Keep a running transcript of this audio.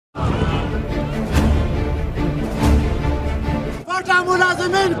FATA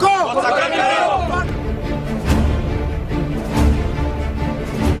ملازمین کو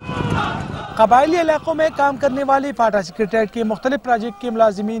قبائلی علاقوں میں کام کرنے والی فاٹا سیکرٹریٹ کے مختلف پروجیکٹ کے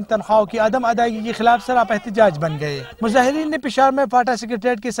ملازمین تنخواہوں کی عدم ادائیگی کے خلاف سراپا احتجاج بن گئے۔ مظاہرین نے پشاور میں فاٹا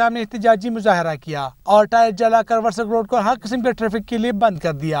سیکرٹریٹ کے سامنے احتجاجی مظاہرہ کیا اور ٹائر جلا کر ورسک روڈ کو ہر قسم کے ٹریفک کے لیے بند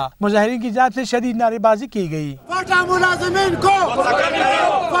کر دیا۔ مظاہرین کی جانب سے شدید نعرے بازی کی گئی۔ فاٹا ملازمین کو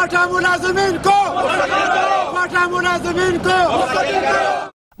فاٹا ملازمین کو فاٹا ملازمین کو۔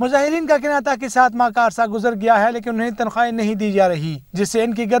 مظاہرین کا کہنا تھا کہ 7 ماہ کا عرصہ گزر گیا ہے لیکن انہیں تنخواہیں نہیں دی جا رہی، جس سے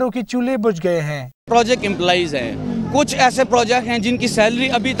ان کے گھروں کے چولہے بجھ گئے ہیں۔ پروجیکٹ امپلائیز ہیں، کچھ ایسے پروجیکٹ ہیں جن کی سیلری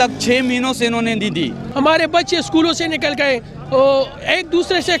ابھی تک 6 مہینوں سے انہوں نے نہیں دی۔ ہمارے بچے اسکولوں سے نکل گئے، ایک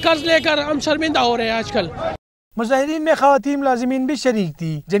دوسرے سے قرض لے کر ہم شرمندہ ہو رہے ہیں آج کل۔ مظاہرین میں خواتین ملازمین بھی شریک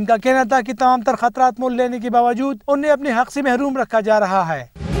تھی، جن کا کہنا تھا کہ تمام تر خطرات مول لینے کے باوجود انہیں اپنے حق سے محروم رکھا جا رہا ہے۔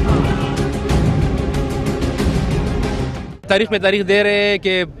 تاریخ پہ تاریخ دے رہے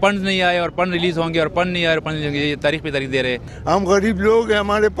کہ فنڈ نہیں آئے اور فنڈ ریلیز ہوں گے اور فنڈ نہیں آئے اور فنڈ ریلیز ہوں گے، یہ تاریخ پہ تاریخ دے رہے۔ ہم غریب لوگ ہیں،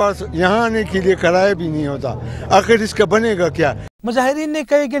 ہمارے پاس یہاں آنے کے لیے کرایہ بھی نہیں ہوتا، آخر اس کا بنے گا کیا؟ مظاہرین نے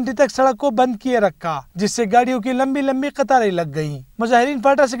کئی گھنٹے تک سڑک کو بند کیے رکھا، جس سے گاڑیوں کی لمبی لمبی قطاریں لگ گئیں۔ مظاہرین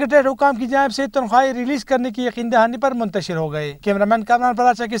فاٹا سیکرٹریٹ حکام کی جانب سے تنخواہیں ریلیز کرنے کی یقین دہانی پر منتشر ہو گئے۔ کیمرہ مین کامران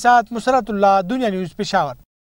پراچا کے ساتھ مسرت اللہ، دنیا نیوز، پشاور۔